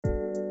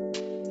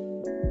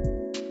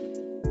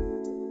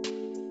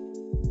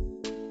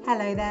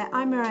Hello there,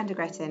 I'm Miranda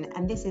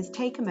and this is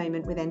Take a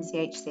Moment with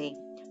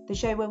NCHC, the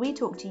show where we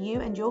talk to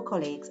you and your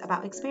colleagues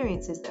about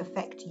experiences that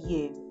affect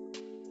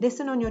you.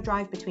 Listen on your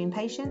drive between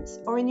patients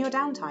or in your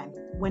downtime,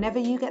 whenever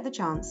you get the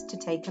chance to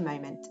take a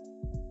moment.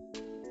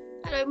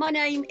 Hello, my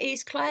name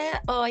is Clare.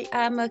 I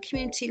am a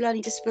community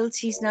learning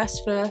disabilities nurse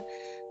for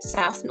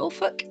South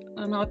Norfolk,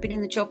 and I've been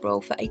in the job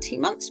role for 18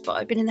 months, but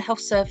I've been in the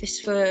health service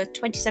for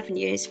 27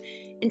 years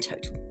in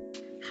total.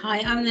 Hi,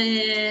 I'm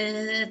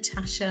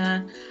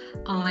Natasha.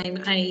 I'm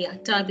a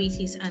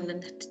diabetes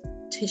and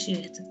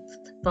tissue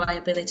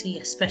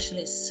viability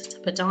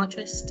specialist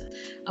podiatrist.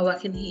 I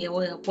work in the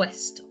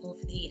west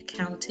of the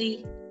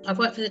county. I've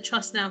worked for the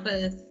trust now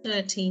for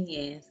 13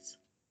 years.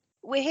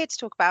 We're here to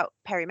talk about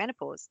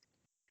perimenopause.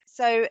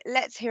 So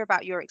let's hear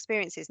about your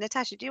experiences.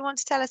 Natasha, do you want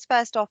to tell us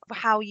first off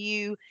how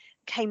you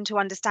came to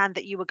understand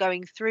that you were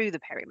going through the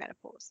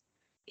perimenopause?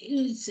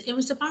 It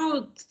was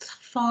about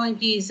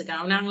 5 years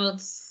ago. Now I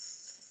was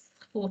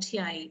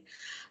 48.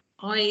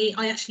 I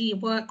actually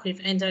work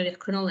with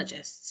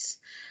endocrinologists,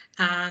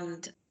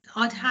 and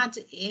I'd had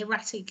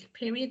erratic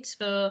periods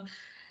for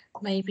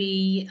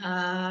maybe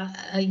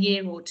a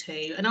year or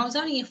two, and I was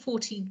only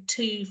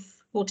 42,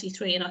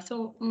 43, and I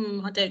thought,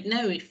 I don't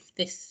know if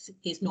this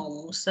is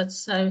normal.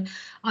 So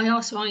I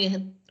asked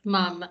my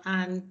mum,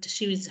 and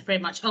she was very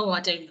much,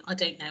 I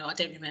don't know, I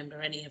don't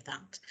remember any of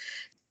that.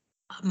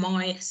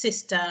 My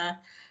sister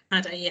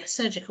had a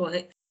surgical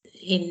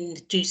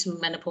induced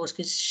menopause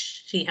because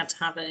she had to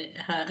have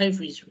her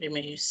ovaries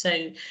removed.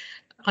 So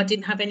I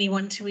didn't have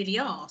anyone to really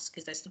ask,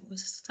 because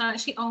so I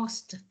actually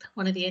asked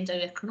one of the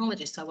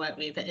endocrinologists I work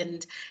with,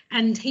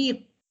 and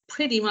he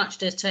pretty much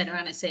just turned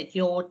around and said,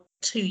 "You're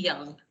too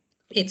young.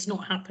 It's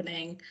not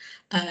happening.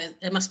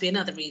 There must be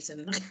another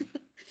reason."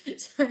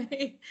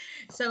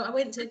 So I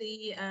went to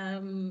the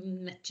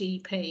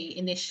GP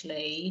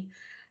initially,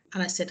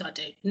 and I said, "I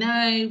don't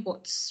know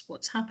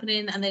what's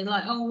happening," and they were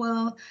like,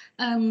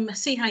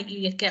 see how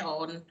you get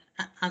on,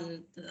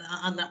 and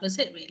that was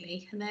it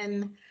really. And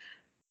then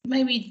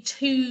maybe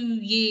 2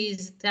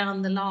 years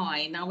down the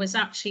line, I was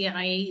actually at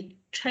a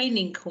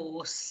training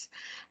course,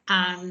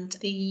 and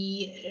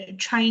the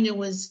trainer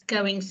was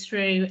going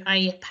through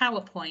a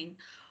PowerPoint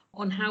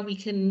on how we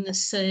can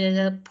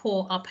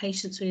support our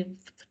patients with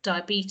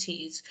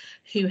diabetes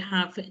who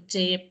have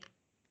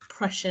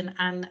depression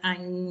and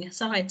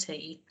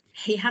anxiety.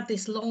 He had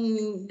this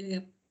long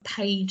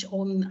page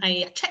on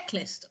a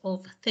checklist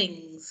of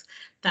things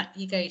that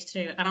you go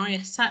through, and I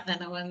sat there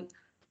and I went,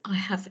 I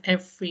have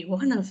every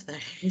one of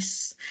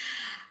those.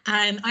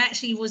 And I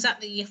actually was at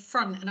the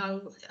front, and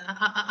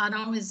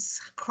I was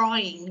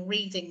crying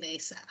reading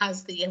this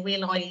as the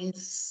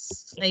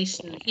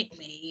realization hit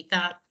me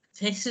that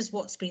this is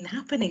what's been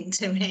happening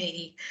to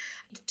me.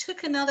 It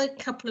took another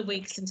couple of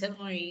weeks until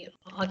I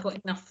got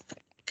enough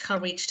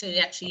courage to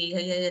actually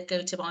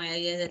go to my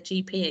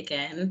GP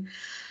again,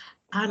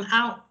 and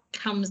out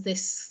comes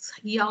this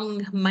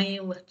young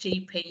male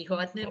GP who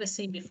I'd never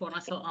seen before, and I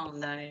thought, oh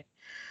no,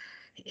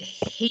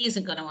 he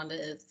isn't going to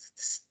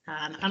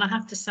understand. And I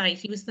have to say,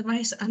 he was the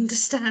most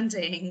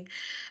understanding,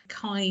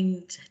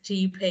 kind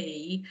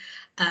GP.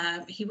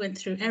 He went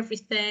through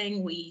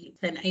everything. We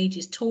spent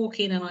ages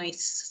talking, and I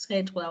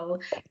said, well,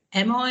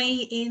 am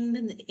I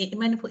in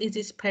menopause? Is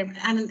this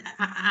and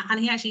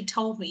he actually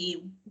told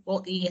me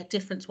what the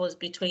difference was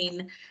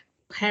between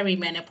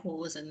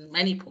perimenopause and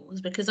menopause,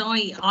 because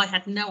I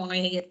had no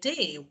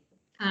idea.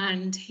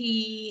 And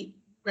he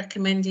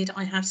recommended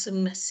I have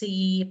some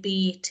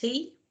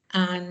CBT,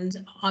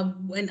 and I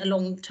went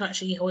along to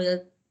actually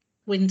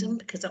Wyndham,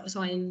 because that was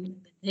my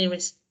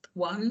nearest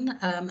one,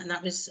 and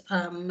that was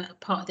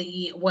part of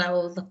the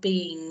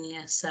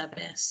well-being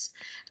service,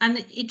 and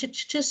it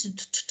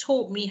just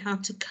taught me how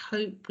to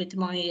cope with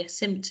my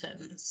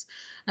symptoms.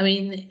 I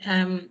mean,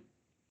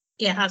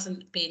 it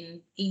hasn't been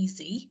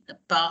easy,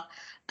 but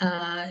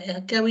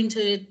going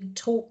to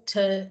talk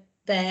to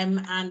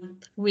them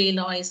and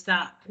realise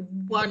that,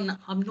 one,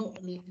 I'm not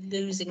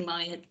losing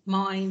my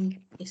mind,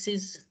 this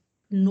is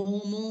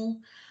normal.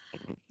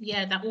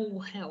 Yeah, that all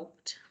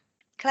helped.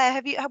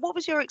 Claire, what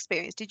was your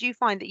experience? Did you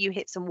find that you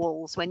hit some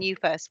walls when you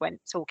first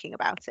went talking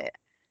about it?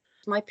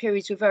 My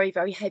periods were very,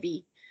 very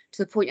heavy,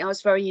 to the point I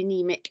was very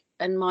anemic,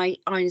 and my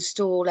iron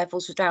store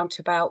levels were down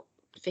to about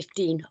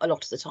 15 a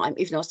lot of the time,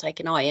 even though I was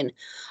taking iron.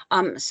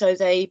 So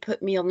they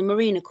put me on the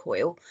Miranda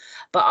coil,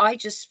 but I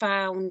just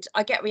found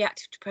I get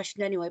reactive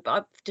depression anyway,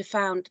 but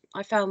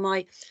I found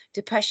my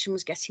depression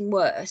was getting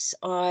worse.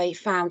 I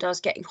found I was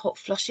getting hot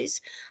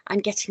flushes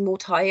and getting more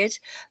tired,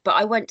 but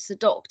I went to the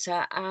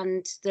doctor,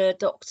 and the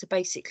doctor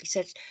basically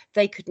said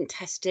they couldn't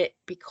test it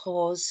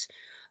because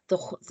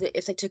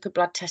if they took a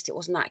blood test, it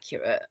wasn't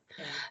accurate.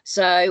 Yeah.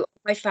 So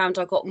I found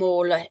I got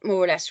more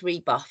or less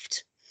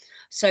rebuffed.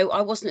 So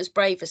I wasn't as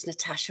brave as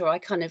Natasha. I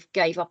kind of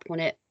gave up on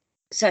it.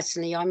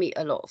 Certainly, I meet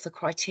a lot of the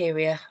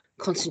criteria: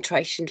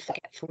 concentration,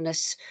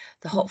 forgetfulness,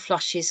 the hot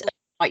flushes at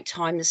night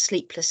time, the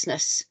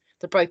sleeplessness,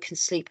 the broken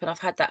sleep. And I've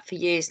had that for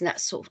years, and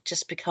that's sort of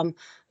just become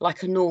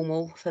like a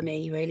normal for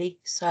me, really.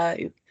 So,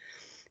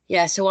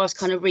 yeah, so I was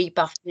kind of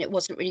rebuffed, and it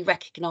wasn't really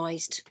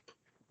recognised.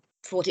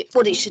 for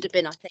what it should have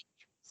been, I think.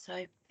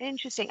 So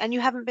Interesting. And you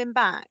haven't been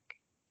back?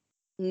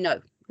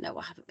 no,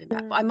 I haven't been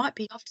back, but I might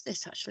be after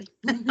this, actually.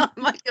 I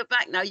might go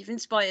back now. You've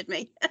inspired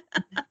me.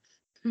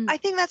 I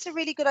think that's a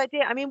really good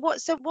idea. I mean, what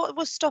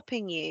was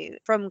stopping you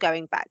from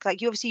going back?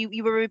 Like, you obviously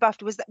you were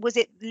rebuffed. Was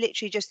it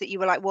literally just that you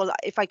were like, well,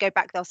 if I go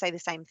back, they'll say the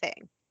same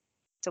thing?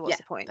 So what's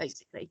the point?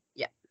 Basically,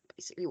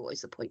 what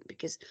is the point?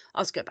 Because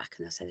I'll just go back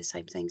and they'll say the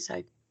same thing.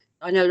 So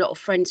I know a lot of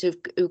friends who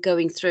are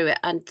going through it,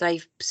 and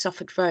they've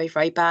suffered very,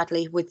 very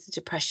badly with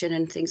depression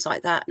and things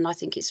like that. And I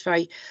think it's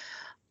very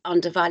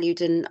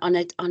undervalued and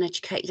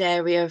uneducated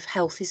area of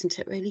health, isn't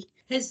it, really?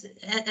 There's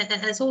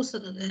also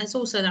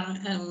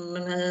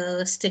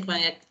that stigma,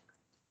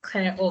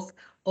 Claire, of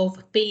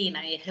being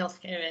a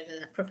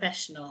healthcare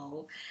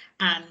professional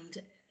and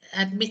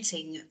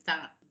admitting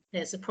that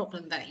there's a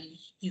problem that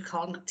you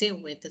can't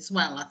deal with as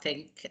well, I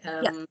think.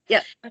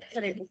 Yeah,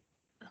 absolutely.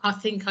 I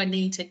think I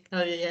need to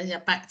go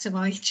back to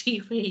my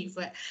GP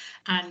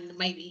and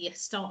maybe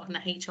start on a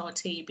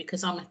HRT,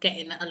 because I'm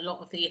getting a lot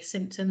of the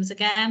symptoms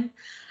again.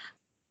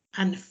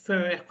 And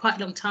for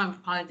quite a long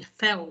time, I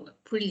felt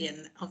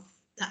brilliant. I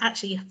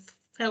actually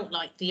felt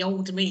like the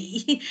old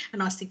me.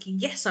 And I was thinking,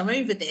 yes, I'm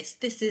over this.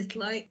 This is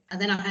like,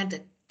 and then I had a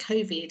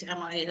COVID and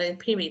my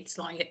periods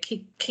like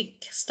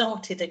kick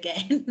started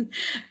again,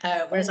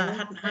 whereas I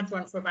hadn't had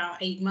one for about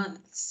 8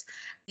 months.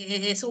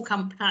 It's all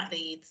come back,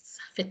 the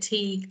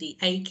fatigue, the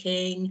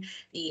aching,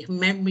 the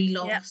memory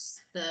loss,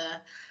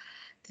 the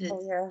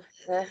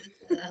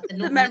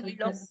memory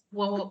loss.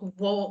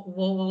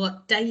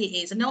 What day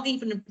it is, and not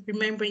even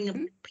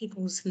remembering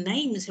people's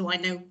names who I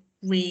know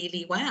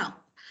really well.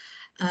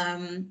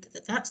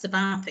 That's the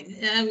bad thing.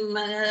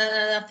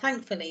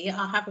 Thankfully,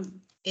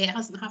 it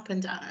hasn't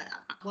happened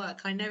at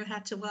work. I know how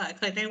to work.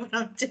 I know what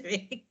I'm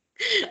doing.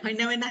 I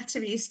know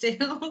anatomy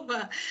still,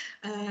 but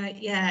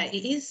yeah,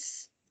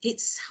 it's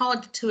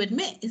hard to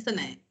admit, isn't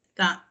it,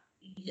 that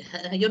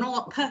you're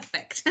not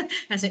perfect,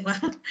 as it were.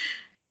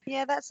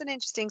 Yeah, that's an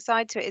interesting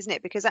side to it, isn't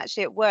it? Because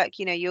actually at work,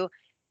 you're,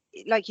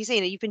 like you say,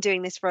 you've been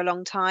doing this for a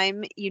long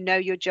time, you know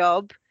your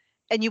job,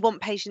 and you want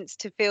patients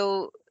to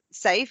feel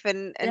safe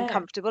and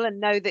comfortable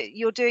and know that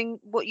you're doing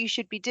what you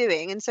should be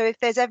doing. And so if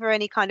there's ever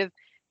any kind of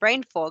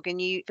brain fog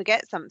and you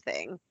forget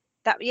something,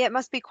 that, it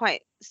must be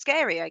quite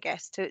scary, I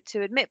guess,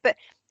 to admit. But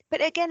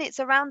again, it's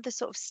around the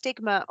sort of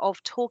stigma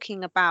of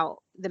talking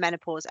about the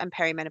menopause and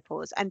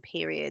perimenopause and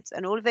periods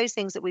and all of those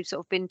things that we've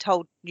sort of been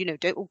told,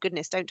 don't, oh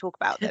goodness, don't talk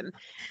about them.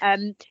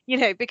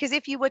 Because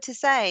if you were to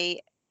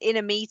say in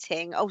a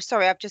meeting, oh,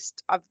 sorry, I've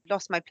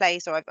lost my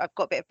place, or I've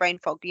got a bit of brain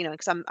fog,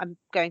 because I'm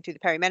going through the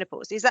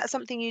perimenopause. Is that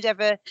something you'd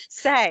ever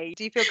say?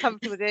 Do you feel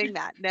comfortable doing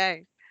that? No.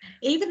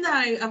 Even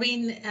though, I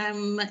mean,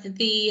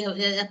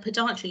 the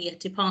podiatry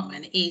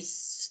department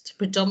is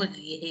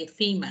predominantly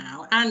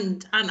female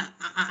and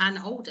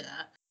older,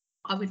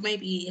 I would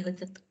maybe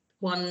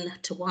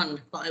 1-to-1,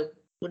 but I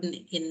wouldn't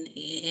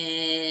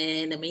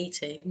in a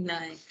meeting. No.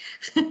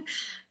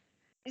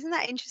 Isn't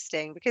that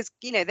interesting? Because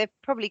there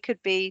probably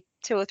could be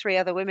 2 or 3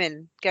 other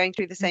women going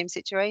through the same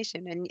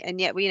situation,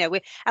 and yet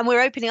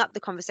we're opening up the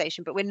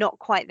conversation, but we're not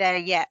quite there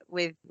yet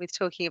with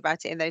talking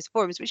about it in those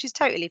forums, which is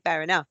totally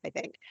fair enough, I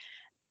think.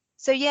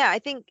 So yeah, I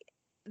think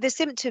the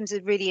symptoms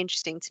are really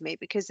interesting to me,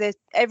 because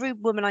every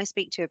woman I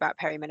speak to about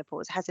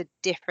perimenopause has a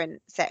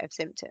different set of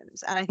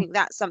symptoms, and I think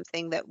that's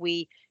something that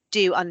we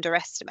do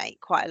underestimate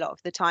quite a lot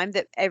of the time,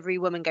 that every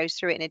woman goes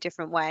through it in a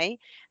different way,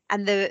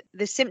 and the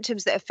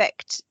symptoms that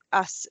affect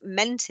us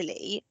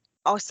mentally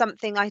are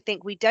something I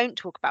think we don't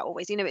talk about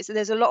always.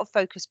 There's a lot of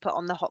focus put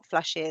on the hot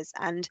flushes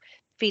and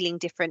feeling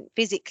different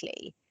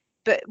physically,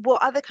 but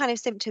what other kind of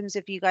symptoms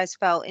have you guys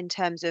felt in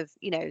terms of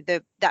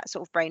that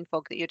sort of brain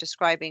fog that you're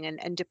describing,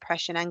 and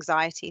depression,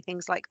 anxiety,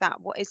 things like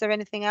that? What is there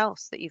anything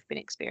else that you've been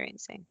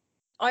experiencing?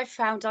 I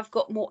found I've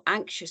got more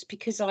anxious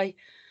because I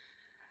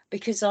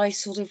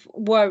sort of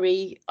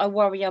worry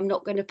I'm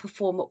not going to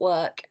perform at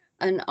work,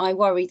 and I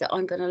worry that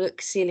I'm going to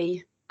look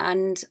silly.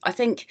 And I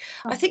think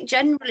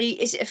generally,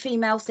 is it a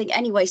female thing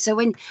anyway? So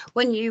when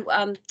you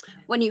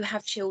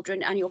have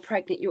children and you're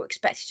pregnant, you're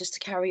expected just to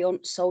carry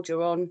on,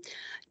 soldier on,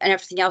 and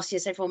everything else.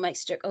 Yes, everyone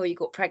makes a joke, oh, you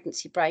got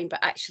pregnancy brain, but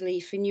actually,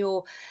 if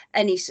you're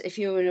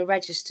in a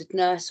registered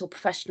nurse or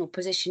professional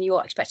position,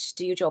 you're expected to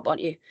do your job, aren't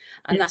you?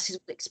 And that's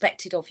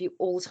expected of you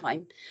all the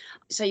time.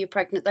 So you're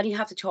pregnant, then you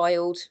have the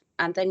child,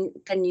 and then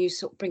you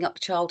sort of bring up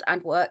the child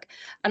and work.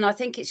 And I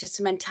think it's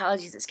just a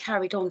mentality that's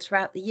carried on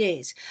throughout the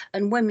years.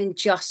 And women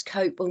just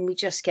cope and we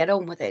just get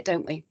on with it,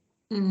 don't we?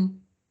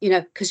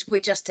 Because we're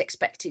just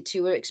expected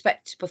to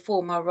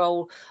perform our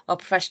role, our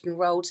professional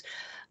roles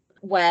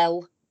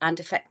well and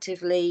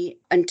effectively,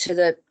 and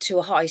to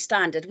a high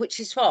standard, which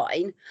is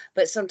fine.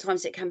 But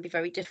sometimes it can be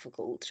very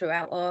difficult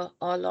throughout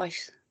our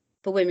life.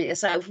 For women,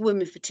 so for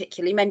women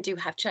particularly, men do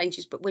have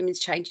changes, but women's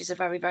changes are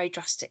very, very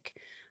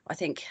drastic, I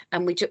think.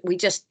 And we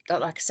just,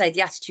 like I say,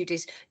 the attitude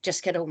is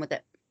just get on with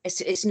it.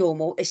 It's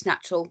normal, it's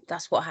natural,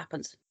 that's what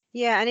happens.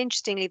 Yeah, and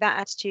interestingly, that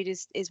attitude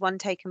is one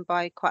taken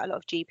by quite a lot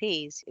of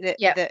GPs,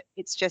 Yeah. that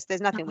it's just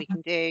there's nothing we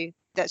can do.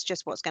 That's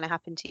just what's going to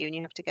happen to you, and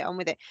you have to get on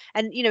with it.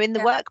 And in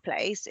the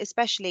workplace,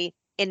 especially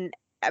in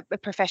a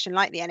profession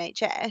like the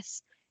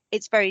NHS,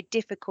 it's very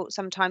difficult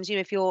sometimes.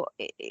 If you're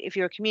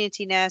a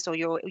community nurse, or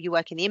you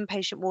work in the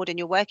inpatient ward and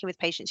you're working with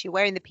patients, you're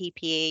wearing the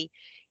PPE.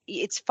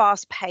 It's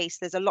fast paced.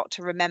 There's a lot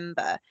to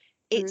remember.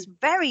 It's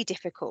very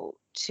difficult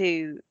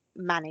to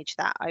manage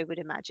that, I would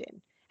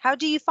imagine. How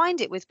do you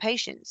find it with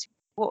patients?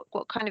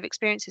 What kind of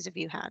experiences have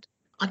you had?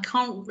 I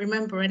can't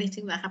remember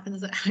anything that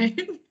happens at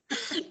home,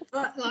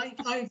 but like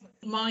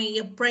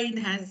my brain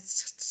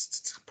has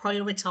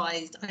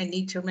prioritized. I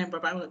need to remember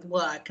about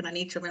work, and I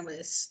need to remember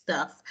this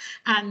stuff.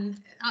 And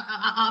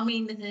I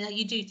mean,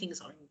 you do things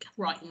like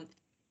writing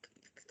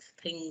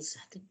things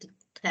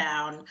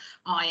down.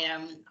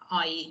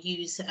 I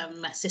use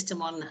a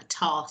system on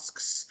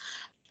tasks.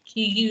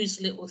 You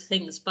use little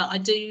things, but I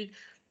do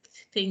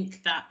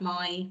think that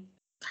my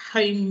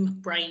home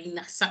brain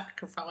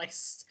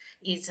sacrifice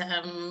is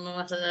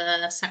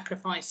a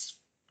sacrifice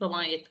for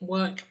my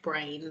work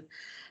brain,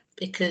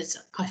 because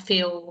I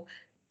feel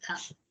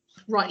that,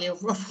 rightly or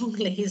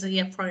wrongly, is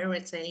a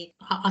priority.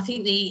 I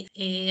think the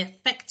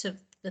effect of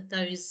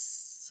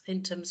those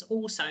symptoms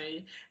also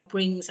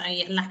brings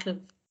a lack of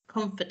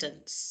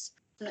confidence.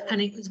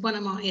 And it was one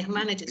of my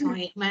managers,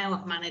 my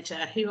male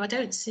manager, who I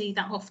don't see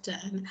that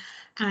often,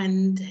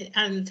 and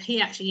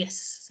he actually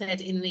said,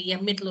 in the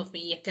middle of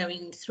me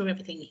going through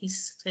everything, he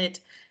said,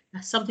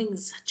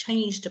 something's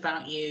changed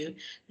about you,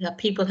 that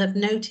people have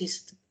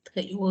noticed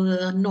that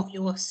you're not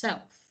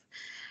yourself.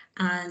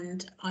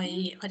 And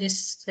I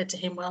just said to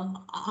him,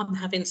 well, I'm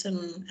having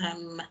some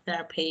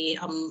therapy,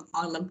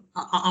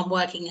 I'm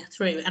working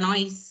through, and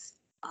I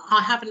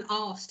haven't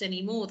asked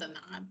any more than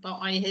that, but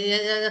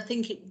I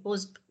think it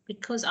was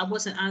because I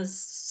wasn't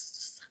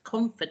as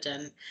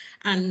confident,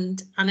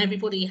 and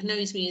everybody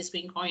knows me as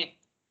being quite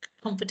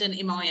confident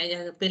in my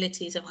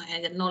abilities and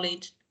my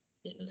knowledge,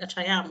 that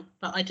I am,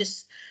 but I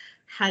just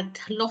had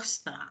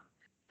lost that.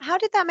 How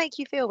did that make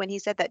you feel when he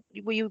said that?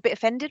 Were you a bit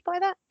offended by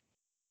that?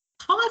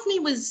 Part of me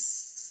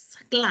was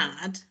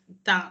glad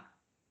that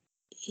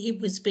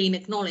it was being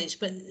acknowledged,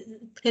 but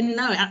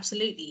no,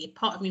 absolutely.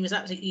 Part of me was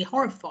absolutely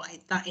horrified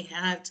that it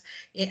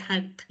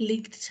had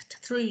leaked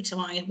through to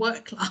my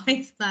work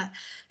life, that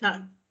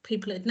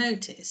people had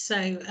noticed. So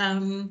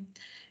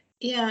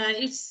yeah,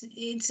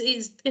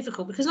 it's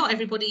difficult, because not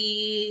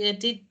everybody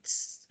did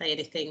say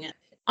anything.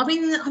 I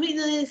mean,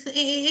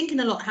 thinking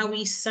a lot how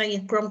we say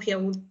grumpy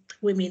old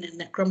women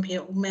and grumpy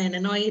old men,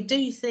 and I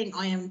do think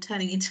I am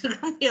turning into a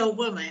grumpy old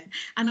woman,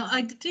 and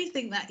I do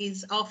think that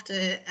is after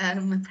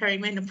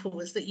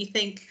perimenopause, that you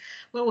think,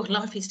 well,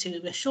 life is too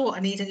short,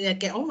 I need to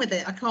get on with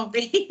it, I can't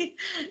be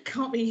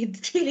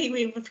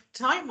dealing with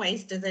time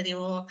wasters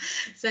anymore.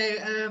 So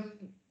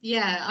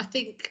yeah, I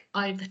think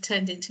I've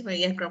turned into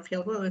a grumpy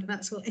old woman,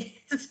 that's what it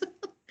is.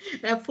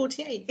 I'm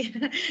 48.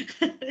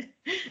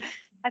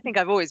 I think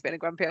I've always been a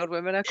grumpy old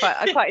woman. I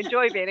quite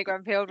enjoy being a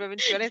grumpy old woman,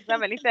 to be honest.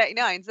 I'm only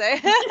 39, so.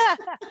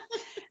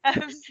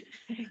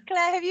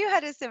 Claire, have you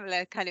had a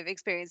similar kind of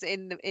experience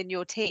in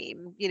your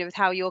team, with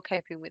how you're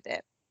coping with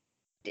it?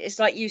 It's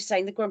like you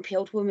saying the grumpy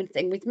old woman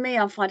thing. With me,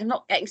 I'm fine. I'm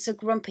not getting so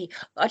grumpy.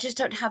 I just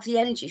don't have the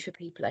energy for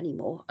people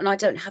anymore, and I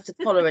don't have the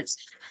tolerance.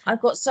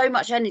 I've got so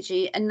much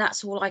energy, and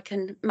that's all I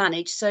can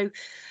manage. So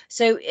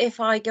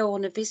if I go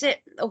on a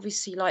visit,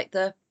 obviously, like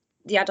the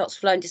adults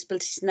with learning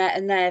disabilities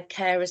and their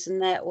carers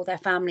and their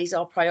families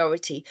are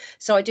priority.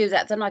 So I do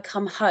that. Then I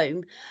come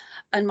home,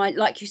 and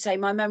like you say,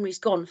 my memory's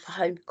gone for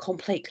home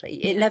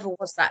completely. It never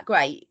was that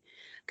great,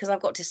 because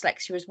I've got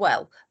dyslexia as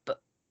well, but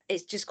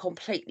it's just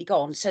completely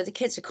gone. So the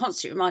kids are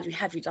constantly reminding me,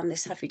 have you done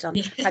this, have you done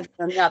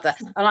the other?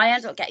 And I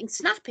end up getting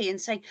snappy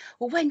and saying,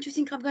 well, when do you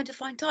think I'm going to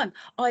find time?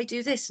 I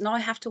do this and I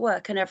have to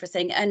work and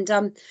everything. And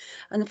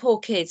the poor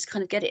kids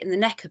kind of get it in the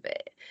neck a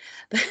bit.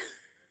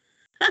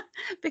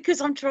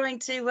 Because I'm trying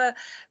to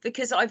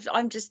because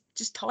I'm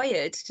just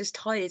tired,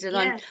 and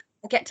I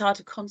get tired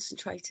of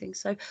concentrating.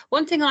 So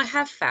one thing I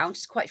have found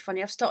is quite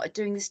funny. I've started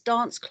doing this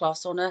dance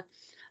class on a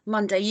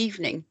Monday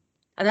evening,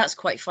 and that's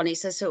quite funny.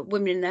 So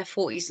women in their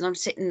 40s, and I'm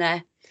sitting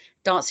there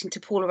dancing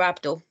to Paula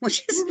Abdul,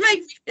 which has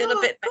made me feel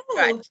a bit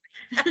better.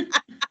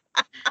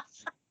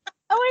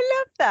 Oh, I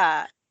love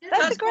that.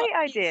 That's a great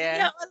idea.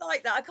 Yeah, I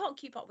like that. I can't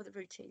keep up with the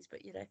routines,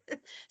 but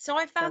so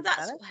I found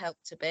that's what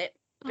helped a bit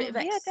of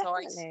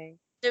exercise. Definitely.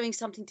 Doing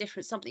something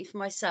different, something for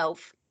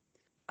myself.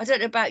 I don't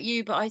know about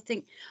you, but I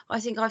think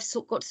I've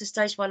got to the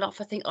stage of my life.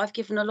 I think I've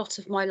given a lot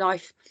of my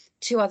life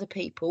to other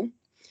people,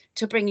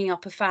 to bringing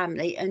up a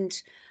family, and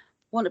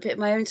want a bit of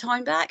my own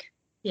time back.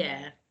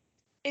 Yeah,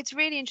 it's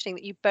really interesting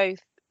that you both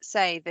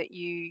say that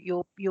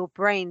your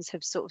brains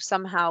have sort of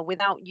somehow,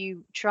 without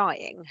you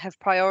trying, have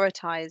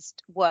prioritized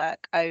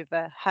work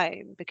over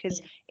home,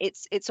 because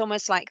it's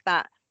almost like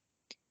that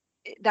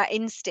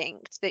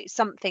instinct that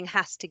something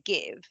has to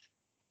give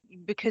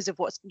because of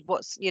what's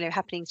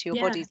happening to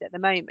your bodies at the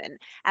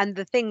moment, and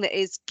the thing that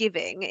is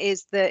giving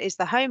is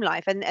the home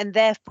life, and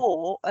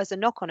therefore, as a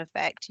knock-on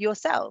effect,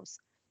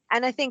 yourselves.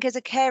 And I think as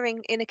a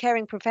caring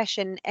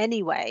profession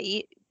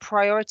anyway,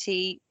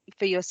 priority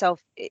for yourself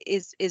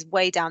is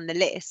way down the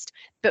list.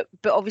 But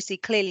obviously,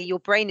 clearly, your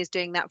brain is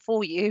doing that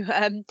for you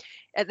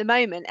at the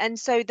moment. And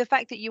so the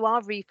fact that you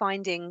are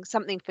refinding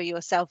something for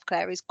yourself,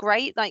 Claire, is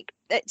great. Like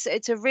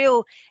it's a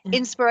real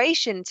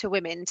inspiration to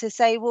women to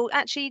say, well,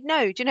 actually,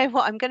 no. Do you know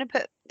what? I'm going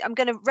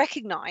to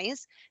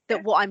recognise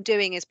that what I'm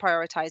doing is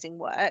prioritising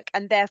work,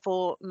 and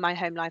therefore my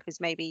home life is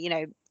maybe, you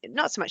know,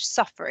 not so much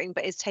suffering,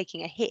 but is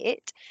taking a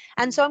hit.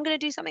 And so I'm going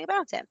to do something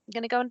about it. I'm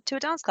going to go to a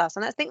dance class,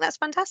 and I think that's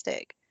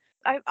fantastic.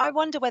 I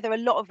wonder whether a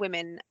lot of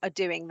women are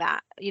doing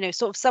that, you know,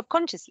 sort of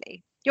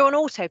subconsciously. You're on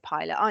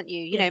autopilot, aren't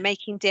you? You know,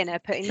 making dinner,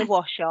 putting the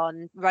wash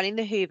on, running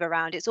the hoover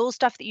around. It's all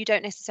stuff that you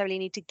don't necessarily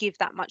need to give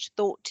that much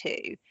thought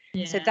to.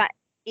 So that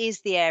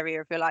is the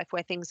area of your life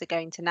where things are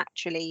going to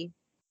naturally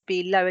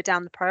be lower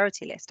down the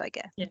priority list, I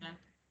guess. Yeah.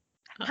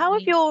 How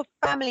have your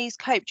families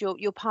coped,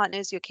 your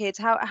partners, your kids?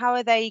 How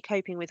are they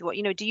coping with what,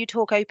 you know, do you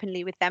talk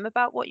openly with them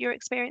about what you're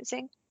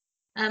experiencing?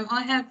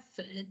 I have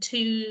I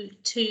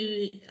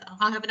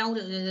have an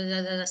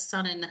older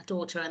son and a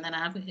daughter, and then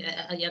I have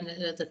a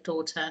younger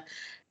daughter.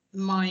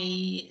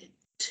 My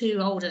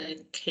two older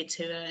kids,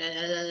 who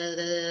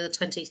are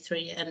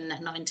 23 and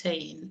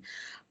 19,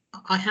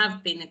 I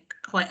have been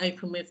quite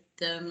open with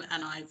them,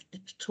 and I've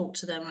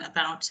talked to them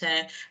about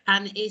it.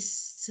 And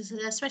it's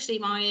especially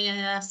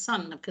my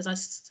son, because I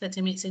said to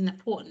him, it's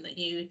important that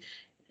you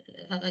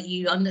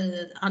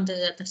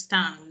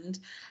understand.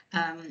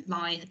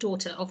 My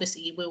daughter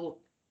obviously will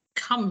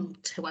come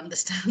to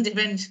understand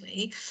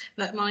eventually,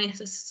 but my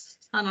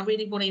son, I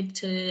really want him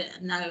to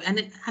know,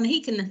 and he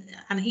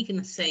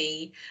can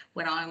see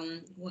when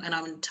I'm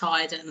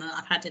tired and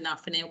I've had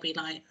enough, and he'll be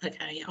like,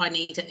 okay, I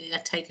need to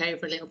take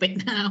over a little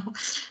bit now.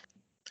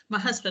 My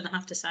husband, I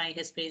have to say,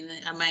 has been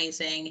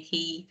amazing.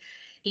 He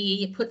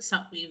puts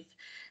up with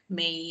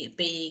me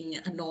being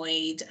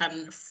annoyed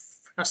and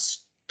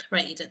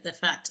frustrated at the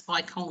fact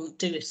I can't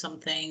do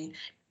something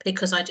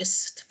because I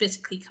just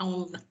physically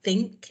can't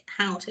think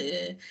how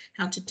to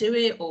do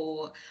it,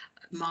 or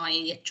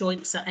my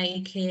joints are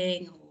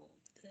aching, or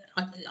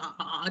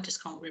I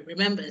just can't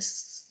remember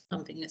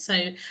something. So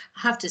I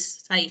have to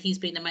say he's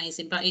been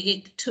amazing, but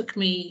it took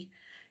me.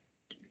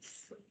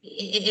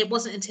 It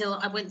wasn't until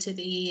I went to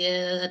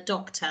the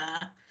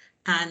doctor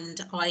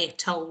and I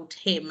told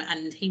him,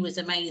 and he was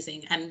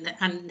amazing,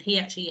 and he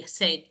actually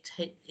said,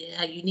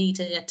 you need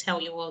to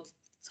tell your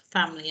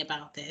family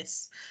about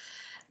this.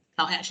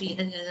 I actually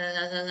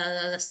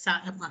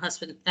sat my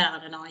husband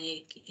down and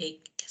I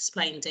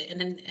explained it,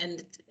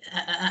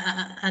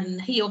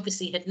 and he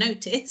obviously had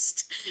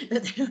noticed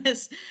that there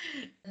was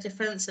a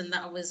difference, and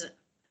that I was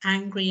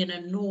angry and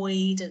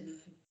annoyed and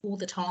all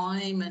the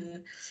time.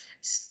 And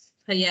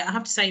so yeah, I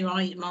have to say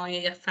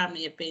my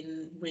family have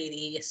been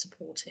really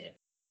supportive.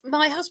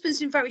 My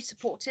husband's been very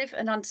supportive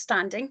and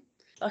understanding.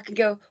 I can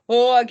go,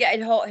 oh, I'm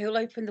getting hot. He'll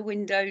open the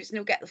windows and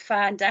he'll get the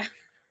fan down.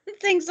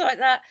 Things like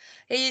that.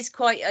 He is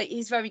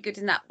he's very good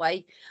in that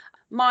way.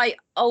 My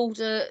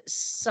older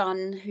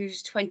son,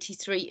 who's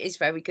 23, is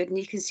very good, and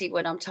you can see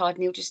when I'm tired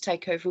and he'll just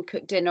take over and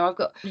cook dinner. I've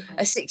got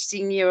a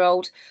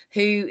 16-year-old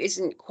who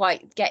isn't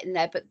quite getting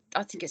there, but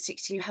I think at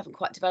 16 you haven't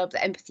quite developed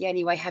the empathy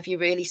anyway, have you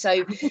really?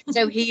 So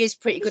he is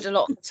pretty good a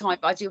lot of the time,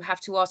 but I do have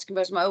to ask him,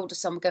 whereas my older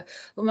son will go,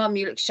 well, Mum,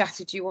 you look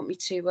shattered, do you want me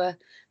to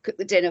cook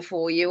the dinner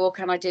for you, or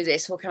can I do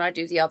this, or can I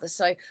do the other?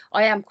 So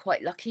I am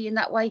quite lucky in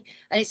that way,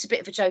 and it's a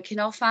bit of a joke in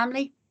our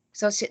family.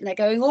 So I'm sitting there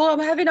going, oh, I'm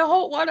having a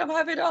hot one.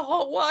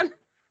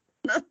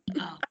 But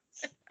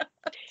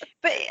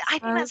I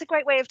think that's a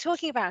great way of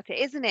talking about it,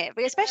 isn't it?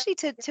 But especially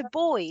to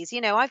boys,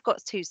 you know, I've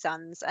got two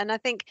sons, and I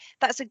think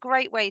that's a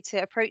great way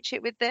to approach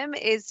it with them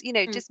is, you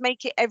know, just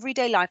make it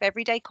everyday life,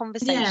 everyday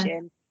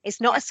conversation.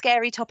 It's not a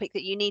scary topic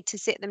that you need to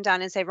sit them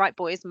down and say, right,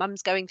 boys,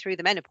 mum's going through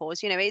the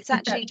menopause. You know, it's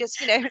actually just,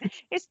 you know,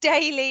 it's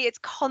daily, it's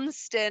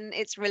constant,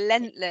 it's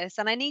relentless,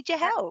 and I need your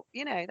help.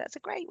 You know, that's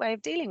a great way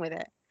of dealing with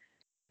it.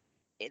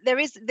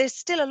 There's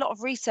still a lot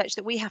of research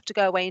that we have to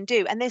go away and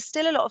do, and there's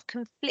still a lot of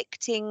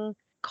conflicting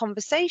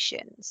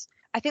conversations.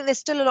 I think there's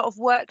still a lot of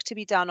work to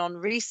be done on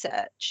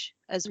research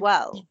as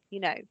well,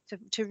 you know,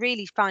 to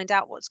really find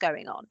out what's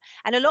going on.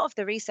 And a lot of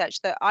the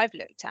research that I've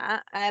looked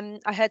at,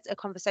 I heard a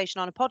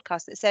conversation on a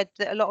podcast that said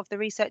that a lot of the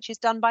research is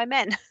done by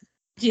men.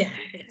 Yeah.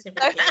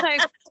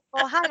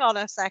 Well, hang on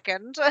a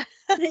second.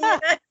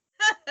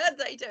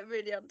 They don't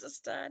really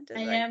understand, do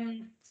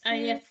they?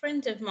 A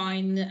friend of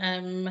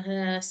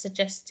mine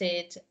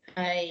suggested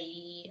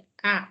a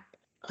app.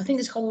 I think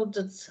it's called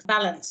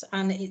Balance,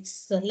 and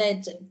it's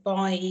led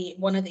by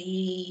one of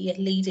the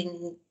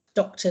leading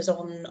doctors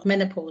on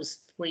menopause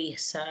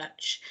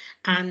research,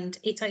 and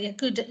it's a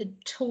good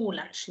tool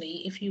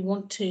actually if you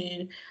want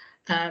to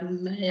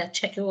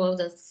check your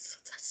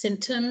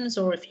symptoms,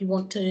 or if you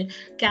want to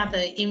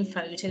gather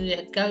info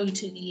to go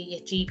to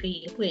the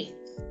GP with.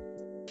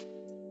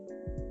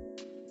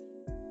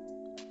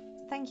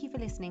 Thank you for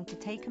listening to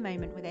Take a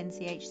Moment with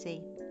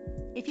NCHC.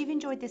 If you've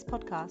enjoyed this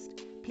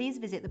podcast, please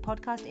visit the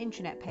podcast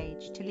intranet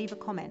page to leave a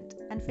comment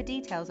and for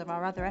details of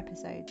our other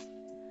episodes.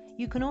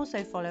 You can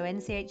also follow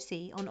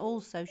NCHC on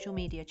all social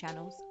media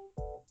channels.